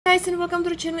Guys, and welcome to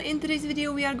the channel. In today's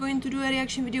video we are going to do a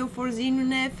reaction video for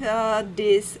ZeeNunew.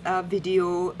 This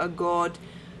video got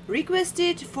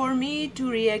requested for me to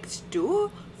react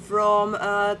to from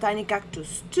Tiny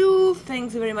Cactus 2.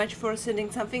 Thanks very much for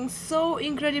sending something so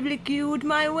incredibly cute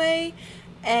my way,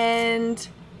 and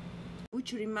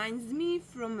which reminds me,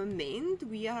 from a mint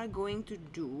we are going to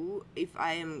do, if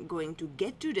I am going to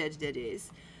get to that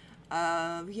is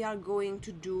we are going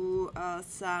to do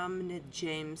some Net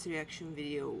James reaction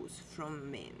videos from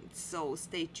mint, so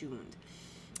stay tuned.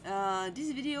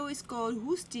 This video is called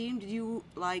Whose Team Did You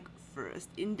Like First?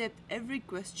 In depth every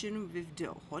question with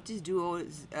the hottest duo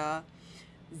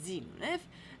ZeeNunew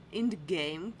in the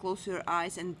game. Close your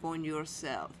eyes and point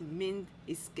yourself. Mint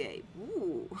escape.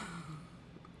 Ooh.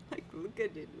 Like, look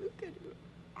at it, look at it.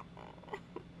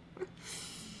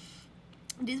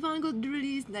 This one got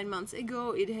released 9 months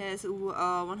ago. It has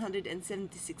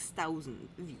 176,000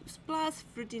 views plus,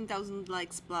 13,000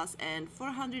 likes plus, and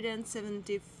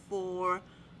 474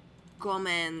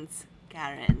 comments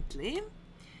currently.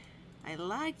 I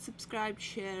liked, subscribed,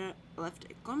 share, left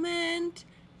a comment.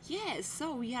 Yes,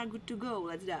 so we are good to go.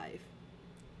 Let's dive.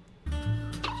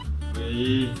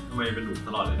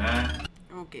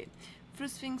 Okay,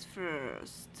 first things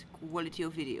first, quality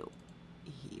of video.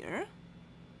 Here.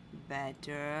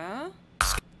 Better.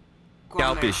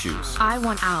 Scalp issues. I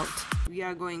want out. We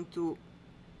are going to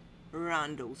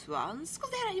run those ones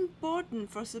because they are important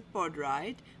for support,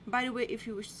 right? By the way, if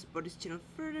you wish to support this channel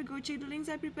further, go check the links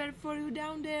I prepared for you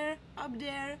down there, up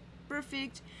there.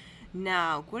 Perfect.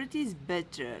 Now quality is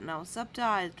better. Now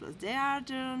subtitles, they are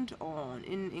turned on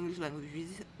in English language,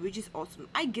 which is awesome.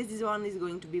 I guess this one is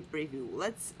going to be preview.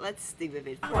 Let's stick with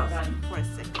it for a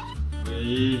second.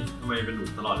 ทำไมเป็นหนู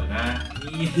ตลอดเลยนะ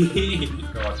นี่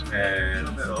กอดแขน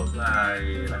ซบไหล่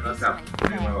แล้วก็จับ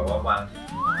มือมาแบบว่าวาง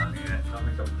หัวเนี่ยเข้าไป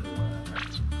กับหัว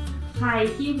ใคร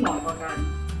ขี้หัวกว่ากัน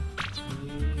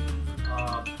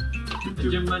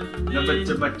จุ๊บแล้วเป็น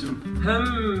จุ๊บจุ๊บ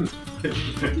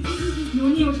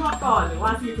นิวชอบก่อนหรือว่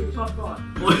าซีถึงชอบก่อน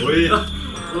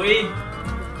อุ้ย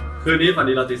คืนนี้ฝัน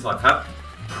ดีราตรีสวัสดิ์ครับ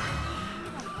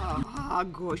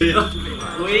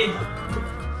อุ้ย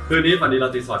คืนนี้ฝันดีรา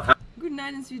ตรีสวัสดิ์ครับ Good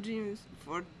night and sweet dreams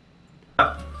for.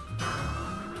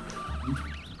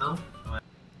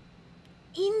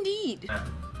 Indeed.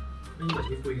 ไม่เหมือน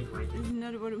ที่คุยกันไว้ It's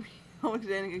not what we agreed on.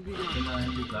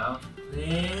 ดึกแล้วเ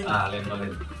ล่นเราเล่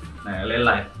นไหนเล่นอะ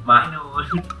ไรมาแน่นอน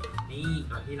นี่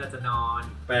ก่อนที่เราจะนอน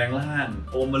แปลงร่าง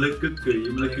โอมลึกกึกกึ๋ย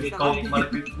มลึกกึกกองมลึก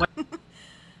กึก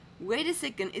Wait a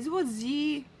second, is what Z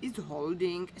is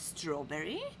holding a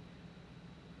strawberry?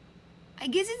 I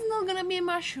guess it's not gonna be a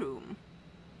mushroom.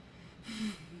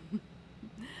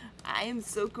 I am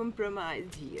so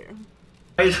compromised here.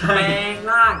 ไม่ใช่ แปลง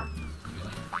ร่าง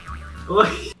โอ้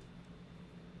ย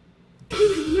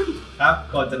ครับ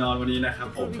ก่อนจะนอนวันนี้นะครับ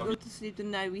ผม Before we go to sleep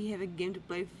tonight, we have a game to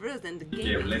play first, and the เก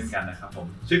game มเล่น is. กันนะครับผม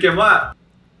ชื่อเกมว่า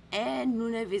And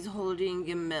Nunev is holding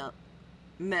a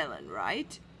melon,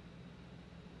 right?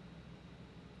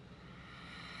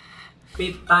 ปิ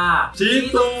ดตา ชี้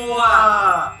ตัว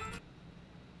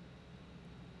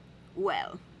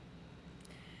Well,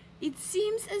 it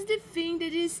seems as the thing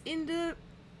that is in the.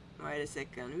 Wait a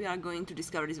second. We are going to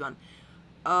discover this one.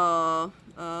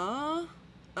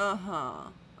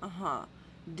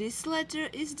 This letter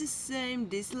is the same.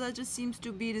 This letter seems to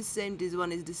be the same. This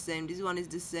one is the same. This one is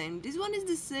the same. This one is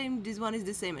the same. This one is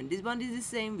the same. And this one is the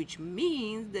same, which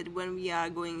means that when we are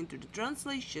going into the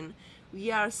translation, we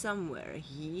are somewhere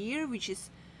here, which is.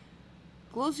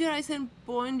 Close your eyes and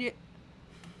point your.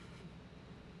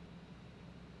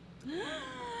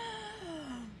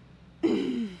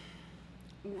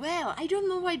 Well, I don't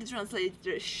know why the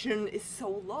translation is so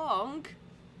long,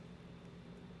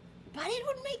 but it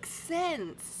would make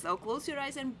sense. So close your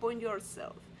eyes and point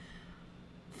yourself.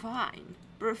 Fine,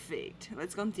 perfect.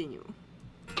 Let's continue.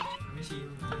 ไม่ชี้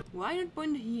Why not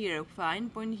point here? Fine,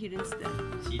 point here instead.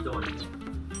 ชี้โดน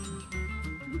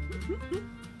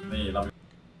นี่เรา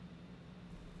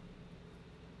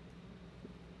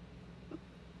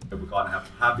อุปกรณ์นะครับ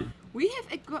ภาพบิด We have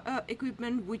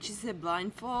equipment which is a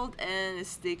blindfold and a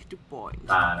stick to point.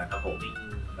 ตานะครับผม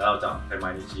แล้วเราจับเป็นไม้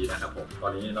นิ้วชี้นะครับผมตอ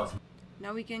นนี้เรา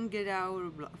Now we can get our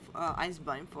eyes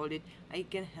blindfolded. I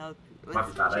can help. มา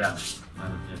ปิดตาได้ยังมา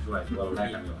ช่วยเราได้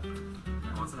กันอยู่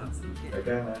เอาสลับสี ไปแก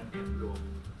ล้งนะ ดู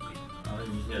เอาอย่า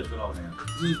งนี้ช่วยเราเนี่ย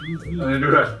ยี่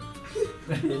ด้วย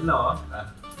เห็นเหรอ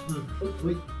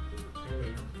อุ้ย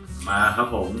มาครับ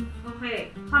ผม โอเค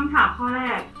คำถามข้อแร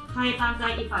กใครตามใจ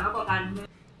อีกฝ่ายมากกว่ากัน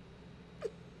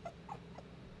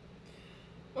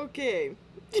Okay.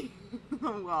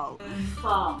 Wow.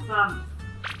 2 3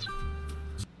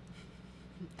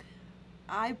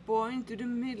 I point to the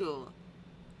middle.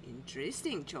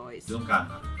 Interesting choice. ตรงกลาง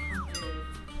ครับ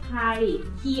ใคร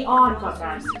ขี้อ้อนกว่า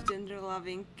กัน Tender,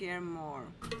 loving, care more.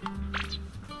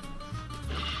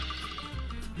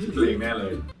 ตัวเองแน่เล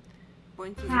ย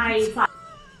Point to ใคร the ใส่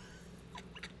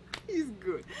He's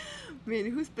good. I mean,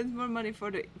 who spends more money for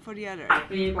the other?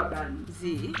 เปย์กว่ากัน Z.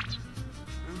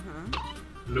 Uh-huh.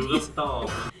 รู้คำตอบ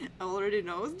Already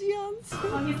knows the answer.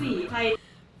 ข้อที่สี่ใคร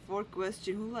Fourth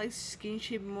question, who likes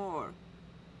skinship more?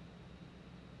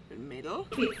 The middle?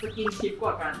 ติดสกินชิปก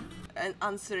ว่ากัน And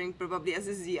answering probably as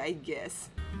a Z, I guess.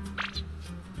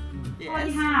 ข้อ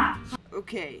ที่ Yes. ห้า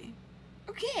Okay.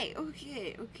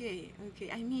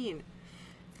 I mean,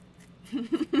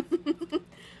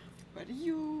 but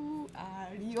you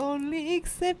are the only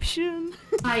exception.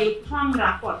 ใครคลั่ง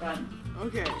รักกว่ากัน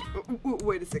Okay.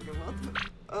 Wait a second. What?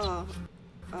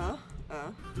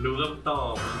 รู้คำตอ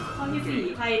บ ข้อที่สี่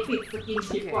ใครติดสกิน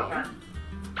ชิปกว่ากัน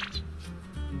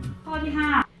ข้อที่ห้า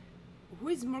Who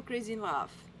is more crazy in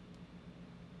love?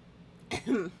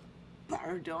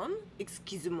 Pardon?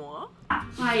 Excuse-moi?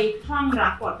 ใครคลั่งรั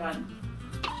กกว่ากัน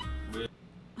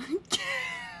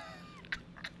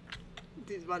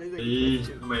This one is a นี่ good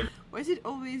question. ทำไม Why is it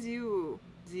always you,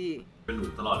 Z? เป็นหนู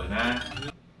ตลอดเลยนะ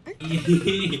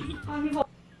ข้อที่หก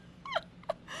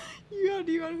You are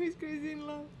the one who is crazy in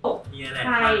love. เนี่ยแหละ ใ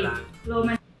คร ความรัก โรแม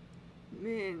น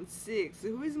Man,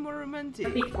 6. Who is more romantic?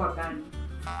 ติกกว่ากัน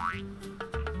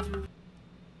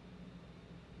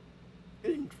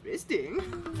Interesting.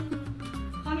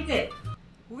 ข้อที่เจ็ด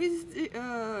Who is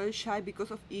shy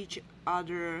because of each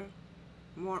other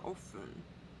more often?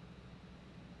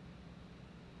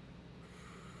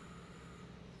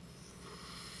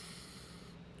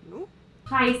 No? ใ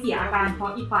ครเสียอาการเพรา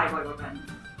ะอีกฝ่ายบ่อยกว่ากัน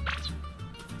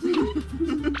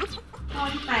ข้อ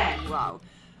ที่แปด Wow.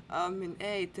 In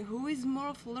 8. Who is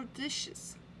more flirtatious?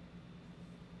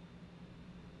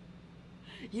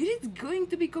 It's going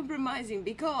to be compromising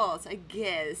because I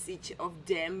guess each of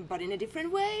them, but in a different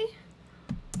way.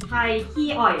 ใครขี้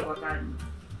อ่อยกว่ากัน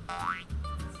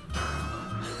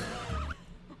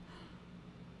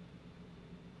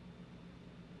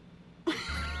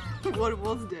What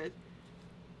was that?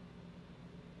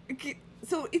 Okay,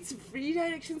 so it's 3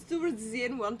 directions towards Z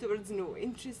and 1 towards no.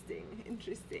 Interesting.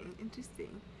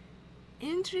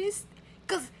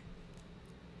 Because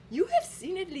you have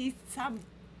seen at least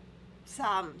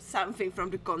something from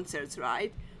the concerts,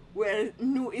 right? Where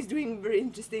Nu is doing very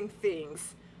interesting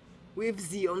things with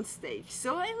Z on stage.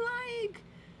 So I'm like,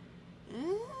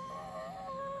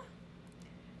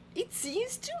 it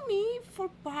seems to me for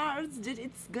parts that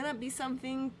it's gonna be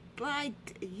something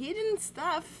like hidden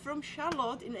stuff from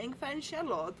Charlotte in Engfa and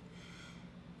Charlotte.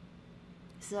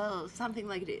 So something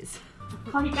like this.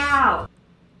 ข้อที่เก้า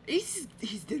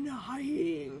He's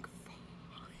denying.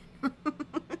 Fine.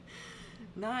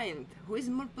 9th, who is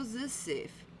more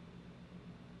possessive?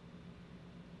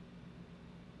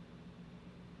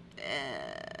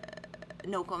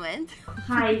 No comment. ใ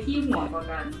ครขี้หวงกว่า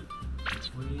กัน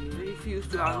Refuse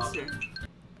to answer.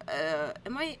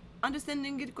 Am I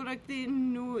understanding it correctly?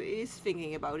 Nu is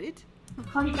thinking about it.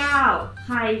 ข้อที่เก้าใ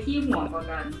ครขี้หวงกว่า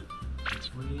กัน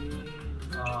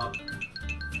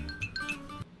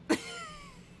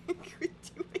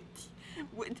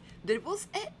Wait, there was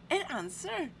an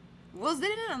answer. Was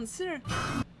there an answer?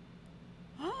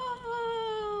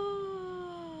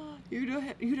 You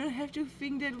don't have to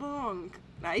think that long.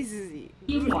 Nice, Z.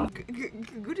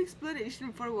 Good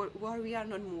explanation for why we are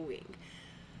not moving.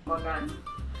 กว่ากัน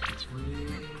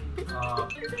You don't have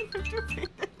to think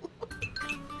that long.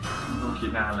 ต้องคิ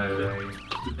ดนานเลย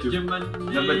จะมัน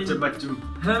แล้วมันจะมาจุ๊บ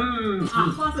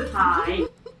ข้อสุดท้าย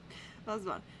Last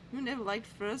one. You never liked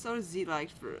first or Z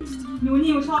liked first? นู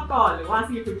นิวชอบก่อนหรือว่า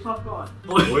ซีฟิวชอบก่อน โ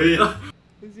อ้ย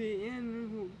Z and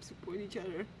who support each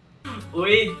other. โอ้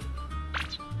ย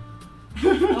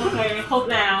โอเคครบ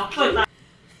แล้วเปิดตา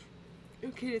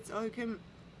Okay, that's all. You can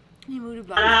remove the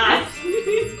ได้ blind.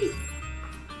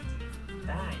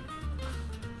 ได้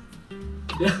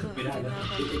ไม่ได้แล้ว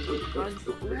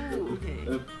Ooh, okay.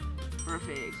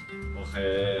 Perfect. โอเค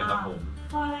ครับผม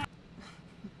ข้อแรก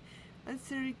Let's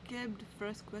recap the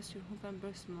first question. Who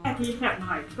remembers more? ทีแคปห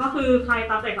น่อยก็คือใคร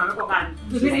ตามใจเขามากกว่ากัน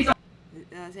คือพี่ซีจ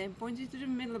I pointed to the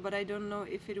middle, but I don't know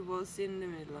if it was in the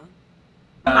middle.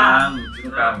 กลางที่ตร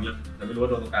งกลางนี้แต่ไม่รู้ว่า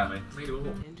โดนตรงกลางไหม ไม่รู้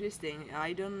Interesting. I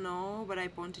don't know, but I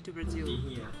pointed to มี Brazil. เ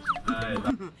ฮีย ใช่ต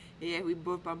าม Yeah, we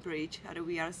both pamper each other.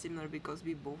 We are similar because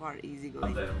we both are ใจ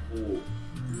easygoing. ทั้งคู่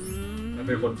Mm. ถ้าเ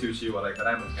ป็นคนชิวๆอะไรก็ไ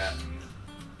ด้เหมือนกัน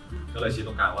ก็เลยชี้ต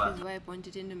รงกลางว่า That's why I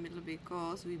pointed in the middle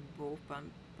because we both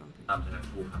pamper. ตามใจทั้ง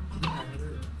คู่ครับ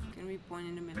Can we point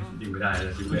in the ไม่ middle? ยิงไม่ได้เล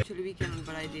ยชิวเลย Actually, we can,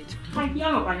 but I did. ใครเที่ยว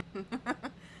กว่ากัน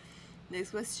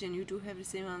Next question, you two have the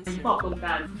same อันนี้ answer. ตอบตรง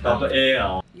กัน ตอบตัวเองเหร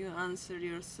อ You answer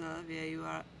yourself, yeah, you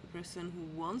are a person who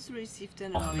wants to receive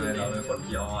tender ใช่ loving เรา care. เป็นคน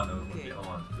ขี้อ้อนเราเป็นคนขี้อ้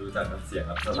อนดูจากน้ำเสียง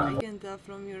ครับสถาน I can tell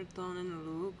from your tone and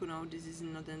look, no, this is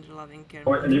not tender loving care. โ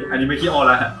อ้ยอันนี้ไม่ขี้อ้อน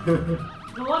แล้ว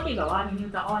เพราะว่าติดแบบว่านิว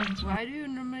จะอ้อน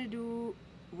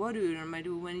What do you normally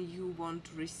do when you want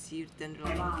to receive tender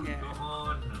loving care? อ้อ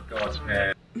น กอดแท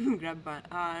น Grab my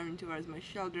arm towards my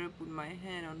shoulder, put my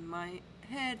hand on my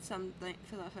head, something,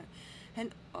 and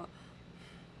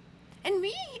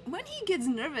when he gets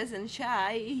nervous and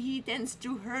shy, he tends to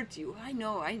hurt you. I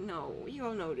know, you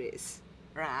all know this,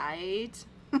 right?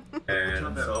 แทน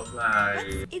ซอฟไล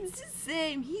น์ It's the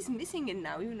same, he's missing it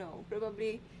now, you know,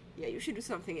 probably, yeah, you should do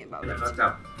something about แล้ว it. ก็จั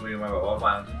บมือมาแบบว่าว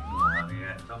างที่หัวเนี้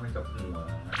ยต้องไม่จับหัว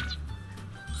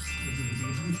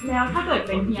แล้วถ้าเกิดเ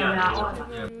ป็นเฮียเวลาอ้อนอะ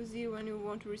What do you see when you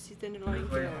want to receive tender ไม่ loving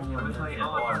ค่อย care?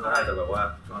 อ้อนก็ได้แต่แบบว่า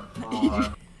ก่อนอ้อน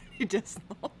He does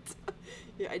not.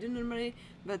 Yeah, I do normally,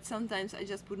 but sometimes I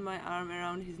just put my arm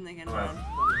around his neck and around his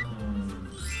body.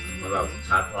 มันแบบช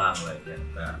าร์จพลังอะไรอย่างเงี้ย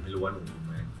แต่ไม่รู้ว่าหนูรู้ไ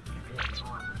หม ไม่อยากให้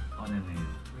อ้อน อ้อนยังไง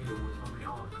ไม่รู้ชอบไม่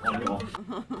อ้อน อ้อนไม่อ้อน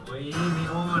โอ้ยไม่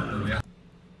อ้อน หรือไม่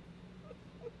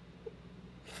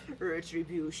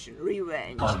Retribution,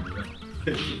 revenge. อ้อน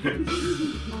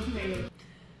โอเค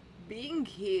Being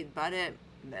hit by a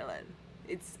melon.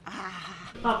 It's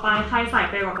ต่อไปใครใส่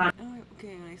ไปกว่ากัน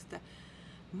Okay, next.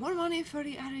 More money for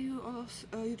the other.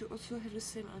 You do also have the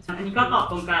same อัน answer. นี้ก็ตอบ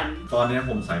ตรงกัน ตอนนี้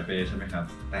ผมสายเปย์ใช่ไหมครับ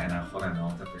แต่อนาคตน้อ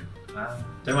งจะเป็น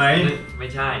ใช่ไหม ไม่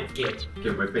ใช่เก็บ เก็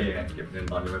บไว้เปย์ไงเก็บเงิน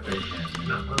ตอนนี้ไว้เปย์แทน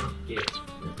แล้วก็เก็บ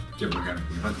เก็บเหมือนกัน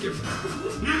คุณก็เก็บ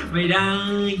ไม่ได้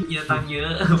เยอะตังค์เยอ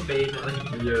ะเป็นอะไร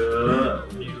เยอะ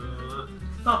เยอะ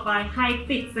ต่อไปใคร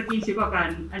ติดสกินชิปกว่ากัน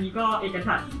อันนี้ก็เอก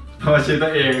ฉันท์ เพราะว่าชื่อตั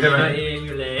วเองใช่ไหม ตัวเองอ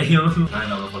ยู่แล้ว ใช่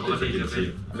เราเป็นคนติดสกินชิป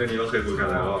เรื่องนี้เราเคยคุยกัน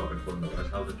แล้วว่าเป็นคนแบบว่า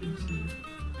ชอบสกินชิป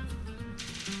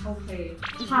โอเค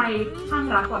ใครข้าง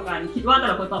รักกว่ากัน คิดว่าแต่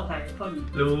ละคนตอบใครคนนี้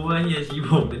รู้ว่าเฮียชี้ผ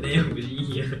มแน่ๆผมไม่ใช่เ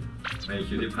ฮีย ใน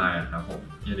คิวที่พายอะครับผม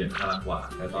เฮียเด่นข้างรักกว่า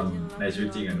แต่ตอนในชีวิต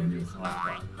จริงอะหนูอยู่ข้างรักก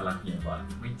ว่าข้างรักเฮียกว่า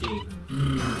ไม่จริง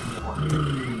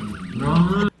น้อง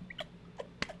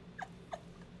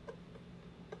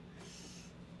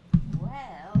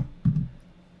Well,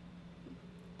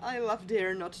 I love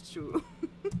they're not true.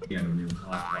 เฮียหนูอยู่ข้าง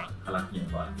รักกว่าข้างรักเฮีย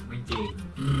กว่า ไม่จริง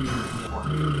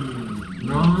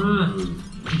น้อง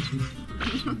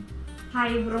ใคร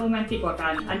โรแมนติกกว่ากั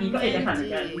น อันนี้ก็เอกฉันท์เหมือ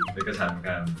นกัน เป็นกระชันเหมือน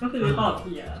กัน ก็คือตอบเ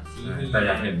ฮีย ชี้ แต่อ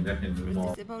ยากเห็นมุมมอ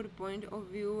ง It's about the point of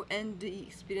view and the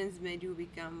experience made you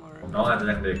become more. น้องอาจจะ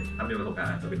ยังเด็กถ้ามีประสบการณ์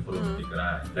อาจจะเป็นคนโรแมนติกก็ไ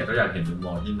ด้ แต่ก็อยากเห็นมุมม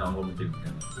องที่น้องโรแมนติกเหมือนกั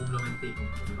น มุมโรแมนติกของ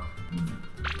ผมหรอ อืม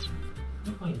ไ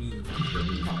ม่ค่อยดี เดี๋ยว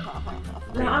มี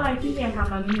แล้วอะไรที่เรียนทำ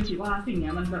แล้วนี่คิดว่าสิ่งเนี้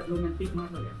ยมันแบบโรแมนติกมาก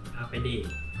เลยอะ พาไปเดท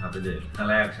พาไปเดทครั้ง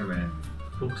แรกใช่ไหม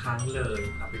ทุกครั้งเลย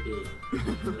พาไปเดท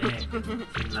แรก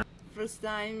ชิมละ First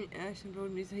time, she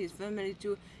brought me to his family to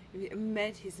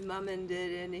met his mom and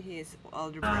dad and his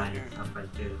older ตาย brother. ทำไป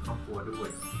เจอครอบครัวด้วย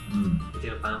อืม ไปเจ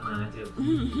อป้ามาเจอ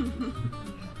พี่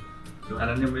อัน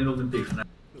นั้นยังไม่โรแมนติกขนาด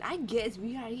I guess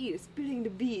we are here spilling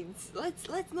the beans.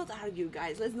 Let's not argue,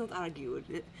 guys. Let's not argue.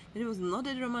 It was not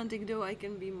that romantic, though. I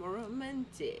can be more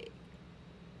romantic.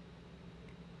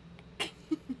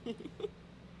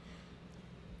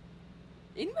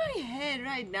 In my head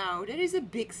right now, there is a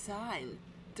big sign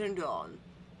turned on.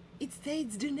 It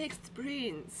states the next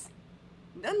prince.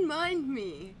 Don't mind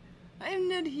me. I am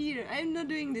not here. I am not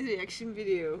doing the reaction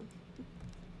video.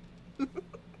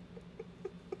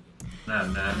 นาน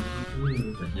แต่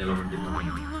เฮียโรแมนติกมาก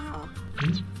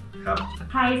ครับ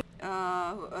ใคร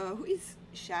Who is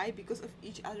shy because of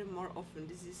each other more often?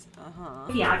 This is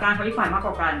เสียอาการเขาอีกฝ่ายมากก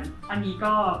ว่ากัน อันนี้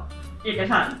ก็เอก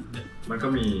ฉันท์ มันก็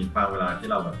มีบางเวลาที่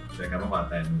เราแบบเสียกันมากกว่า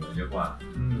แต่หนูเยอะกว่า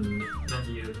น่าจ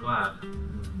ะเยอะกว่า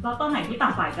แล้วตอนไหนที่ต่า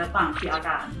งฝ่ายจะต่างเสียอาก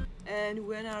าร And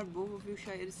when are both of you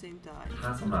shy at the same time? ถ้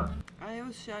าสำหรับ I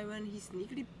was shy when he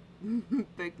sneakily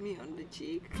pecked me on the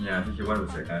cheek. เฮียที่คิดว่าหนู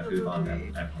เสียกันคือตอน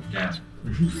แอบของแก้ม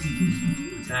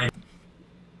ใช่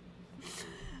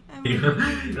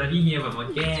แล้วที่เฮียแบบมา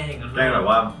แกล้งกัน แกล้งแบบ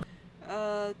ว่า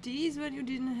Tease when you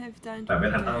didn't have time แต่ to ไม่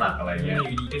ทันตั้งหลักอะไร อ เงี้ย ยู่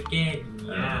ดีก็แกล้งอย่าง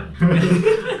เงี้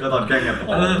ย ก็ตอนแกล้งกันของ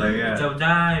อะไรเงี้ย จำไ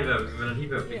ด้แบบเวลาที่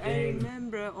แบบไปแกล้ I ง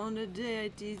remember on the day I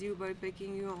teased you by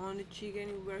pecking you on the cheek and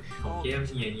you were ของ shocked. แก้มเ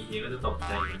ฮียเฮียก็จะตกใ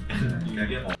จเหมือนกัน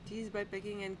แกล้งของ Teased by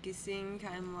pecking and kissing,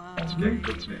 kind แกล้ง of.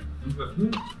 ทุกเนี่ย แบบ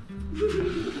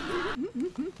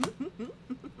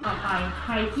ต่อไปใค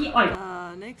รที่อ่อย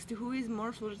Next, who is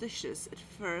more flirtatious? At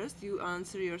first, you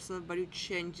answer yourself, but you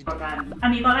change กว่า it. กัน อัน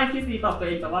นี้ตอนแรกที่ซีตอบตัวเ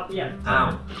องแต่ว่าเปลี่ยน อ้าว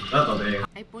แล้วต่อตัวเอง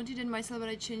I pointed at myself, but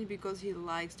I changed because he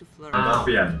likes to flirt. แล้วก็เป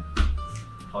ลี่ยน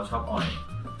เขาชอบอ่อย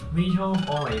ไม่ชอบ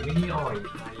อ่อยไม่ได้อ่อย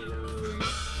ใครเลย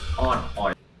อ้อนอ่อ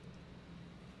ย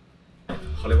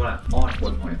เขาเรียกว่าอ้อนค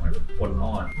นคน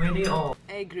อ้อน ไม่ได้ออก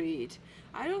Agreed.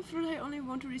 I don't flirt, I only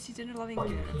want to receive and loving ปล่อย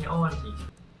care. ให้อ้อนอีก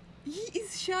He is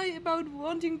shy about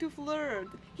wanting to flirt.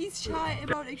 He's shy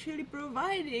about actually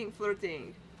providing flirting.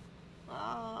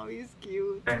 Oh, he's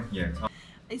cute. แกล้งเหี้ยชอบ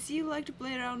I see you like to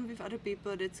play around with other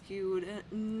people, that's cute, and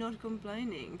not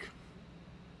complaining.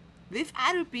 With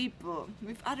other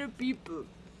people.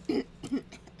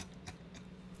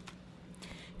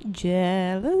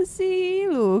 Jealousy,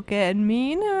 look at me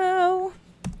now.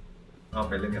 ชอบ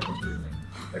ไปเล่นกับคนอื่นเลย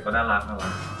แต่ก็น่ารักไ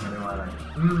ม่ได้ว่าอะไร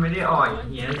ไม่ได้อ่อย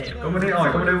เหี้ยแหละ ก็ไม่ได้อ่อย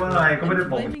ก็ไม่ได้ว่าอะไรก็ไม่ได้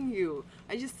I'm บอก not blaming you.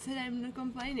 I just said I'm not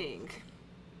complaining.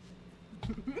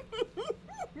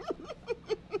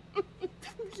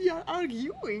 We are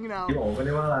arguing now. พี่โอ๋ไม่ไ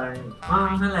ด้ว่าอะไร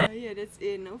นั่นแหละ Yeah, that's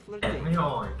it. No แต่ flirting. ไม่อ่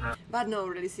อยครับ But no,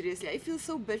 really seriously, I feel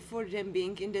so bad for them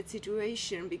being in that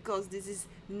situation because this is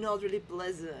not really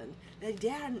pleasant. Like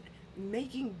they are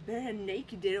making bare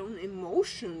naked their own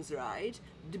emotions, right?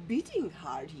 The beating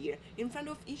heart here in front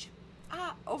of each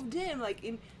of them, like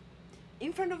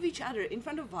in front of each other, in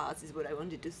front of us is what I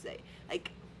wanted to say. Like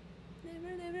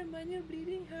never mind your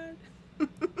bleeding heart.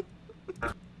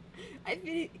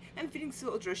 I'm feeling so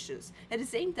atrocious at the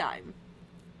same time.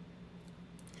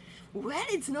 Well,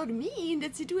 it's not me in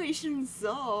that situation,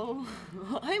 so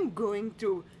I'm going to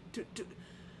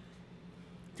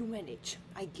manage,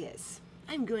 I guess.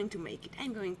 I'm going to make it.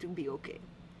 I'm going to be okay.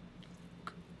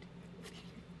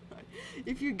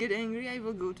 If you get angry, I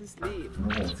will go to sleep. โม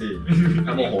โหสิ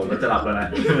ถ้าโมโหแล้วจะหลับแล้วนะ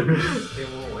เต็ม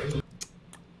โอ้ย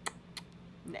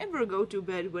Never go to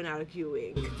bed when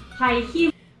arguing. ใครขี้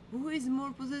Who is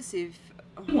more possessive?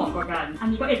 หัวกว่ากัน อัน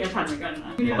นี้ก็เอกฉันท์เหมือนกันน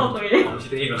ะที่ตบตัวเอง ของชิ้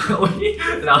นตัวเองเหรอโอ้ย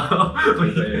เรา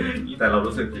แต่เรา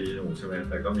รู้สึกดีหนูใช่ไหม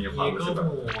แต่ก็มีความรู้สึกแบบ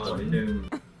โหนิดนึง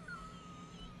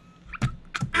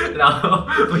เรา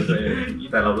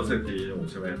แต่เรารู้สึกดีหนู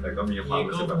ใช่ไหมแต่ก็มีความ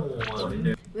รู้สึกแบบโหนิด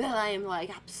นึง Well, I am like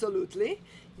absolutely.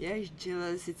 Yeah,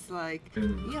 jealous. It's like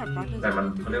yeah, partners. แต่มัน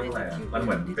เขาเรียกว่าอะไรอ่ะมันเห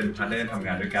มือนเป็นพาร์ทเนอร์ทำง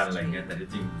านด้วยกันอะไรเงี้ยแต่ที่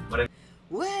จริงไม่ได้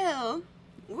Well,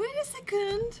 wait a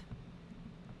second.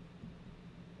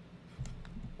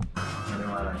 ไม่ได้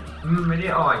ว่าอะไร ไม่ได้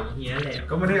อ่อยเหี้ยแหละ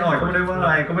ก็ไม่ได้อ่อยก็ไม่ได้ว่าอะไ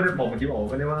รก็ไม่ได้บอกเมื่อกี้บอก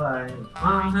ไม่ได้ว่าอะไร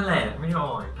นั่นแหละไม่อ่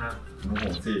อยครับ โมโห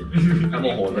สิถ้าโม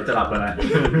โหแล้วจะหลับแล้วนะ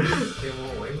เต็มโ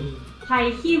อ้ย ใคร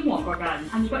ขี้หัวกว่ากัน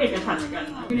อันนี้ก็เอกฉันท์เหมือนกัน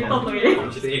นะที่ตบตัวเอง ของ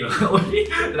ชิ้นตัวเองเหรอโอ้ย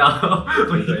เรา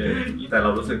แต่เรา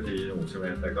รู้สึกดีหนูใช่ไหม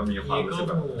แต่ก็มีความรู้สึกแ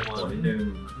บบโหนิดนึง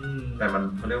แต่มัน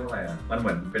เขาเรียกว่าอะไรอ่ะมันเห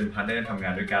มือนเป็นพาร์ทเนอร์ทำงา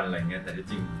นด้วยกันอะไรเงี้ยแต่ที่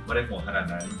จริงไม่ได้ห่วงขนาด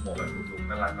นั้นห่วงแบบทุกๆ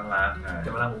น่ารักแต่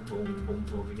เวลาผม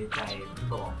ในใจไม่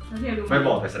บอก แล้วเทียรู้ไหม ไม่บ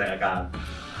อกแต่แสดงอาการ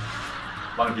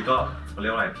บางทีก็เขาเรี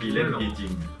ยกว่าอะไรทีเล่นทีจริ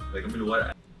งเลยก็ไม่รู้ว่า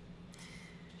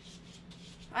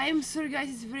I am sorry, guys.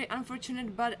 It's very unfortunate,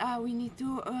 but we need to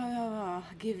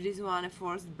give this one a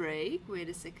forced break. Wait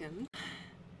a second.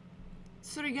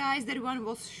 Sorry, guys. That one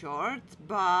was short,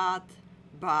 but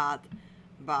but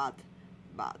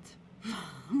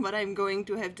I'm going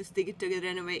to have to stick it together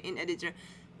anyway in editor,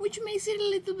 which makes it a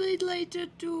little bit later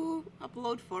to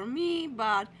upload for me,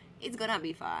 but it's gonna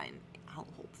be fine.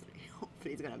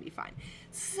 Hopefully it's gonna be fine.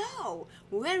 So,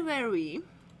 where were we?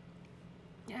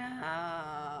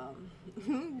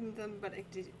 But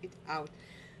acted it out.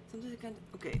 Sometimes I can't.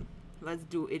 Okay, let's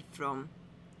do it from.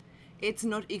 It's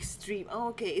not extreme. Oh,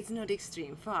 okay, it's not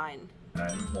extreme. Fine.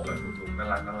 ห่วงแบบทุกๆน่า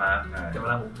รัก แต่เว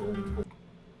ลาผม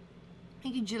I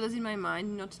get jealous in my mind,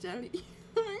 not tell you.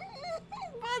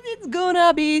 But it's gonna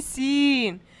be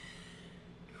seen.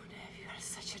 You are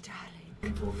such a darling. ใ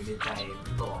นใจไ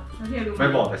ม่บอก แล้วเทียรู้ไหม ไม่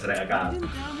บอกแต่แสดงอาการ You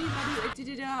didn't tell me, but you acted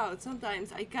it out. Sometimes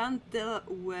I can't tell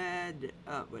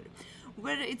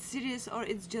whether it's serious or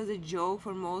it's just a joke.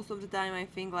 For most of the time, I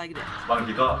think like that. บาง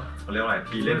ทีก็เขาเรียกว่าอะไร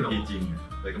ทีเล่นทีจริง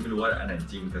เลยก็ไม่รู้ว่าอันไหน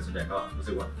จริงแต่ส่วนใหญ่ก็รู้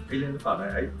สึกว่าเฮ้ยเล่นหรือเปล่านะ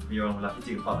มีเวลาที่จ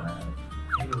ริงหรือเปล่านะ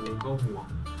ไม่รู้ก็ห่วง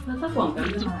แล้วถ้าห่วงกัน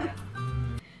เรื่องอะไร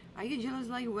I get jealous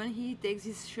like when he takes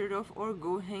his shirt off or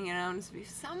go hang around with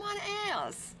someone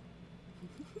else.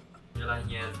 เวลาเ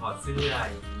ฮียถอดเสื้ออย่า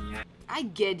งเงี้ย I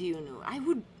get you know.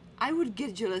 I would get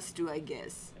jealous too, I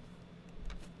guess.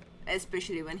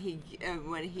 Especially when he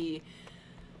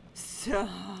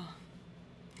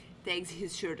takes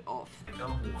his shirt off. ก็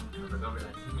ห่วงแล้วก็เวล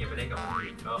าที่เฮียไปได้กับคน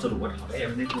อื่นก็ สรุปว่าเขาได้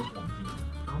ไม่ได้พูดของจริง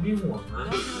เขาไม่ห่วงนะ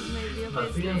That was maybe a ถอด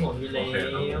เสื้อ mistake. ห่วงอยู่แล้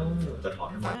ว จะถอด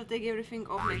ให้หมด I'll take everything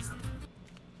off next.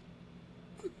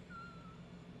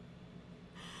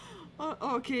 Oh,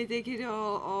 okay, take it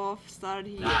all off. Start ไ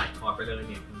ด้ here. ถอดไปเลย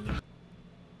เนี่ย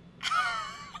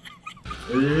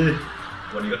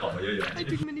วันนี้ก็ถอดมาเยอะอยู่นะ I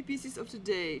took many pieces of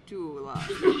today too. Like.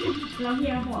 แล้วเฮี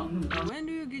ยห่วงหนู When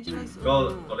do you get jealous? ก็ Oh,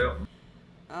 เขาเรียก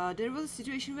there was a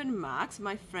situation when Max,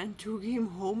 my friend, took him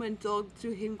home and talked to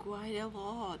him quite a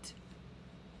lot.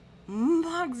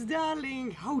 Max,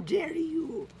 darling, how dare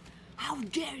you? How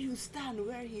dare you stand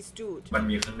where he stood? มัน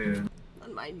มีครั้งหนึ่ง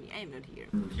Don't mind me, I'm not here.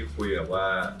 ที่คุยกับว่า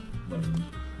เห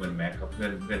มือนแม็กกับเพื่อ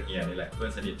นเฮียนี่แหละเพื่อ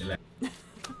นสนิทนี่แหละ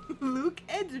Look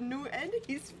at Nu and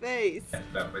his face.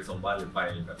 แบบไปส่งบ้านหรือไป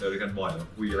แบบเจอกันบ่อยแล้ว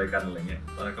คุยอะไรกันอะไรเงี้ย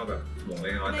ตอนนั้นก็แบบหลงเล็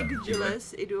กน้อยแต่ Like jealous,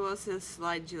 it was a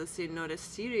slight jealousy, not a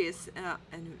serious,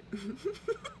 and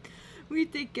we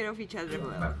take care of each other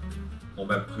แบบ well. ผม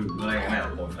แบบหึงอะไรกันเนี่ย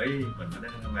ผมเหมือนมันได้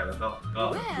ทำงานแล้วก็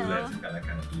ดูแลซึ่งกันและ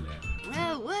กันดีแล้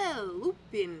ว Well,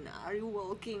 Lupin, are you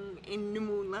walking in the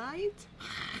moonlight?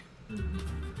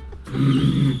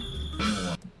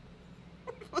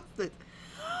 What's that?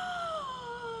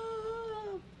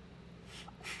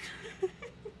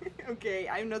 Okay,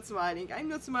 I'm not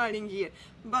smiling here.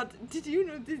 But did you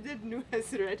notice that Nu has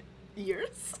red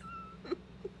ears?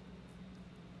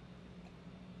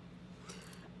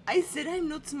 I said I'm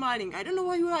not smiling. I don't know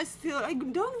why you are still. I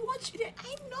don't watch it.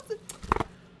 I'm not.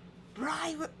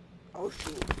 Private. Oh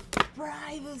shoot.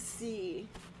 Privacy.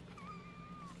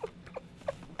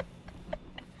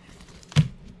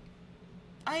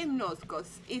 I am not,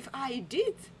 cause if I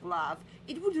did laugh,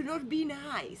 it would not be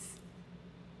nice.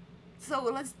 So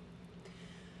let's.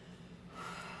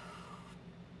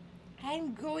 I'm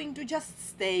going to just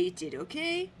state it,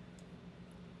 okay?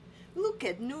 Look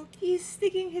at Nu, he's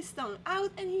sticking his tongue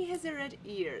out and he has a red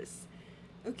ears.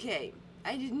 Okay,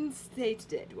 I didn't state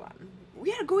that one. We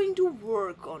are going to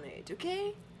work on it, okay?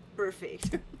 Perfect.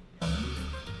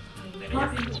 แต่ก็อยาก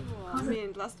ให้ดู I mean,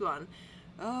 last one.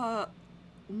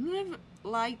 Never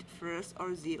liked first or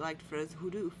Z liked first. Who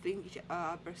do you think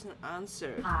person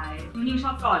answer? ถ่ายนิ่งช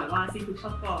อบก่อนหรือว่าซีคุกช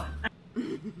อบก่อน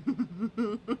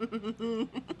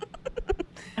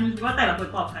อันนี้ว่าแต่ละคน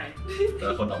ตอบใคร แต่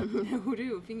ละคนตอบ Who do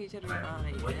you think each other are?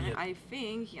 I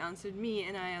think he answered me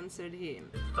and I answered him.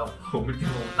 ตอบผมเป็น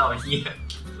ผมตอบเฮีย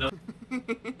แล้ว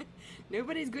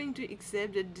Nobody's going to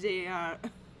accept that they are.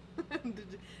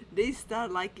 They start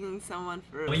liking someone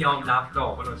ไม่ first. ยอมรับหรอ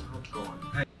กว่าเราชอบก่อน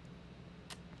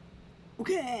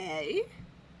Okay.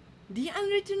 The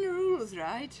unwritten rules,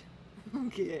 right?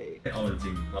 Okay. เอาจ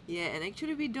ริง Yeah, and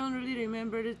actually we don't really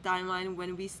remember the timeline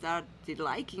when we started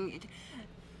liking it.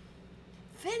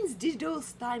 Fans did those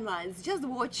timelines. Just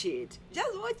watch it.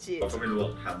 Just watch เรา it. ก็ไม่รู้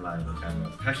ไทม์ไลน์เหมือนกัน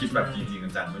ถ้าคิดแบบจริง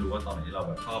ๆจังๆไม่รู้ว่าตอนไหนที่เราแ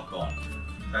บบชอบก่อน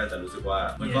ใช่แต่รู้สึกว่า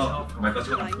มันก็ชอบทั้ง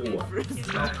Like คู่ me อะ first. เฮีย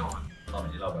ชอบก่อน ตอนไหน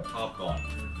ที่เราแบบชอบก่อน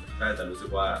ใช่แต่รู้สึก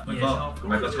ว่ามันก็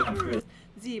ชอบทั้งคู่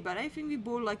Z, but I think we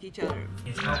both like each other. เ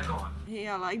ฮียชอบก่อน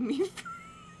Yeah, like me first.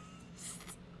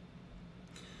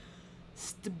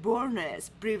 Stubbornness,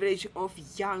 privilege of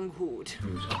younghood. ห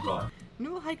นูชอบก่อน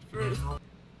No hike first.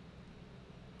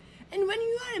 And when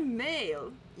you are a male,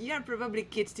 you are probably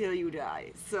kid till you die.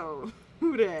 So,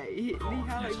 hooray.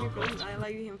 Liha like me first. I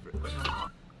like him ก็ first. ชอบก่อน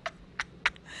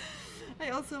I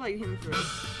also like him first.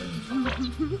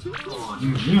 ก่อน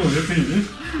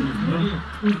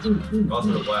ก็ส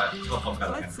รุปว่าชอบพร้อมกัน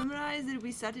So แล้วกัน let's summarize that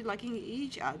we started liking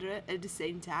each other at the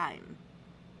same time.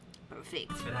 Perfect.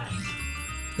 ก็ได้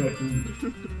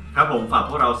ครับผมฝาก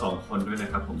พวกเรา2คนด้วยนะ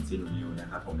ครับผมZeeNunewนะ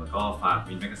ครับผมแล้วก็ฝาก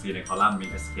มินแมกกาซีนในคอลัมน์มิน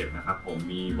เอสเคปนะครับผม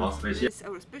มีบล็อกสเปเชียล It's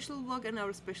our special vlog and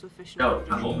our special fashion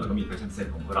ครับผม vlog. แล้วก็มีแฟชั่นเซ็ต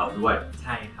ของพวกเราด้วย ใ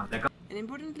ช่ครับแล้วก็ And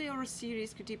importantly, our series,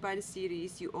 cutiepie the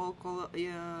series, you all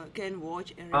can watch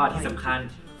and ก็ที่ rewind. สำคัญ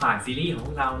ฝากซีรีส์ของพ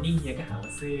วกเรานี่เฮียก็หาว่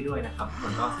าซื่อด้วยนะครับทุกค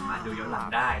นก็สามารถดูย้อนหลัง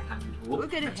ได้ทาง YouTube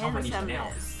Look at the และช่องมันดีชาแนล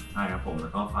handsomeness. ใช่ครับผมแล้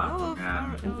วก็ฝากผลงาน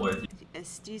ผู้ป่วยที่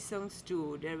ST songs too.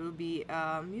 There will be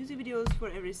music videos for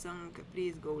every song.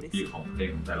 Please go ดี listen. ของเพลง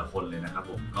ของแต่ละคนเลยนะครับ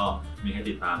ผมก็มีให้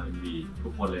ติดตาม MV ทุ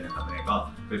กคนเลยนะครับยังไงก็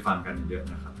ไปฟังกันเยอะ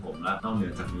นะครับผมและนอกเหนื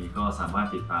อจากนี้ก็สามารถ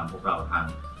ติดตามพวกเราทาง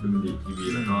domunditv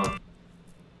แล้วก็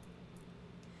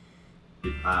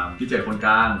ติดตามพี่เจคนก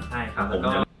ลาง ใช่ครับ ผ แล้ว ม ก็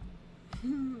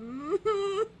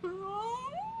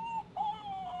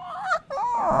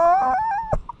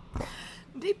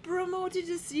They promoted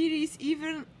the series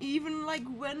even like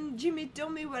when Jimmy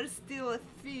Tommy were still a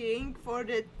thing for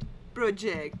that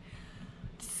project.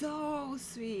 So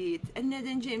sweet. And Ned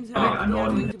and James are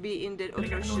going to be in that ใน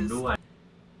การนน atrocious. ด้วย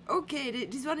Okay,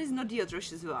 this one is not the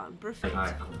atrocious one. ใช่ Perfect.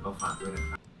 ครับผมก็ฝากด้วยนะ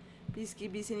ครับ Please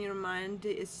keep this in your mind.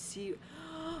 See,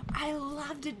 I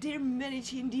love that they're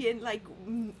managing in the end like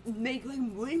make like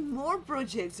way more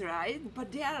projects, right? But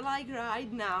they are like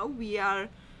right now we are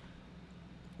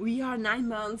 9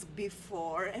 months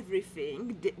before everything.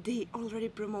 They already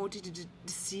promoted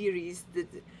the series.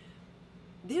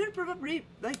 They were probably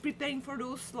like preparing for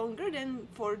those longer than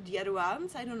for the other ones.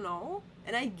 I don't know.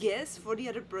 And I guess for the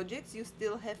other projects you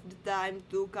still have the time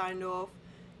to kind of,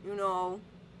 you know.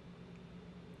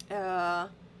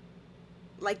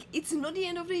 Like it's not the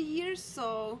end of the year, so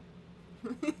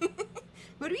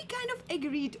but we kind of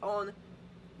agreed on,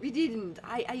 we didn't,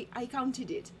 I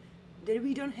counted it, that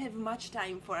we don't have much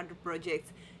time for other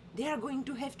projects. They are going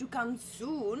to have to come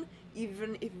soon,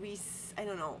 even if we, I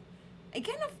don't know. I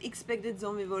kind of expect that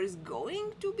Zombie War is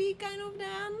going to be kind of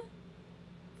done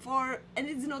and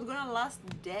it's not gonna last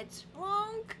that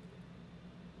long.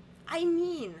 I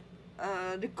mean,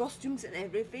 the costumes and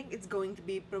everything, it's going to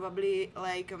be probably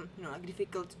like, like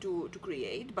difficult to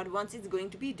create, but once it's going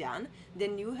to be done,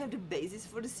 then you have the basis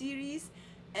for the series,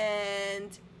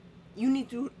 and you need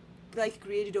to like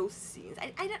create those scenes.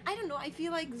 I don't know, I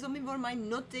feel like Zombie War might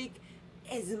not take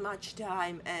as much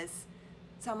time as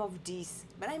some of these,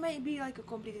 but I might be like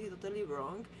completely totally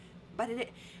wrong, but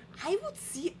I would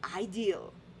see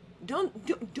ideal. Don't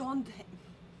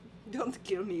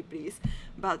kill me, please,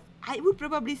 but I would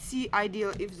probably see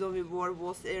ideal if Zombie War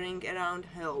was airing around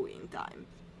Halloween time.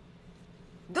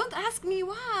 Don't ask me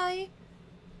why,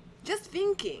 just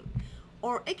thinking.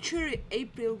 Or actually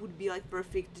April would be like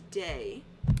perfect day.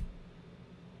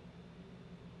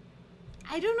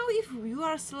 I don't know if you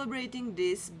are celebrating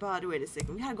this, but wait a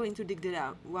second, we are going to dig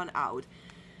that one out.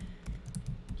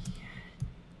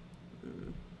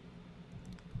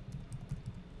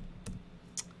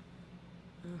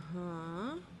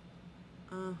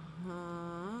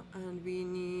 And we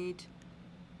need,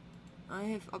 I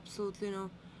have absolutely no,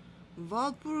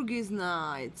 Walpurgis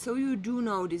Night, so you do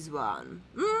know this one.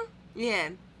 Yeah,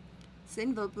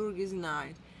 Saint Walpurgis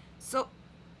Night. So,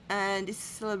 and it's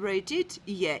celebrated,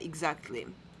 yeah, exactly,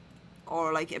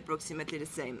 or like approximately the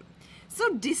same. So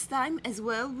this time as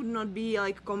well would not be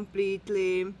like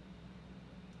completely,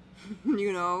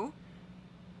 you know.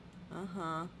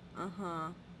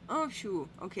 Oh, sure,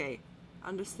 okay,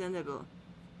 understandable.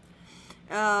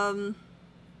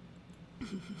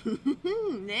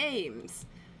 Names.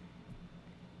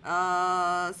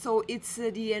 So it's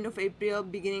the end of April,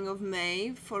 beginning of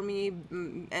May, for me,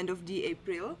 end of the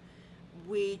April,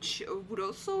 which would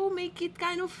also make it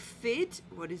kind of fit.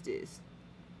 What is this?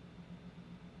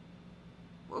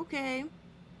 Okay,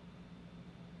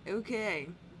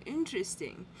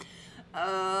 interesting.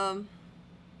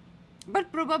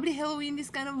 But probably Halloween is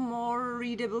kind of more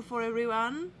readable for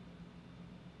everyone.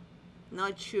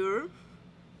 Not sure.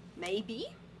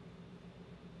 Maybe.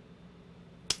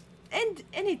 And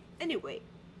anyway,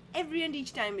 every and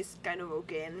each time is kind of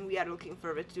okay, and we are looking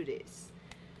forward to this.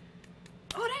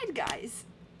 Alright guys,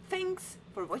 thanks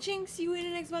for watching, see you in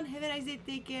the next one, have a nice day,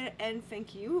 take care, and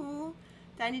thank you,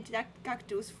 Tiny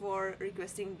Cactus, for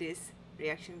requesting this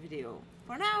reaction video.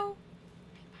 For now!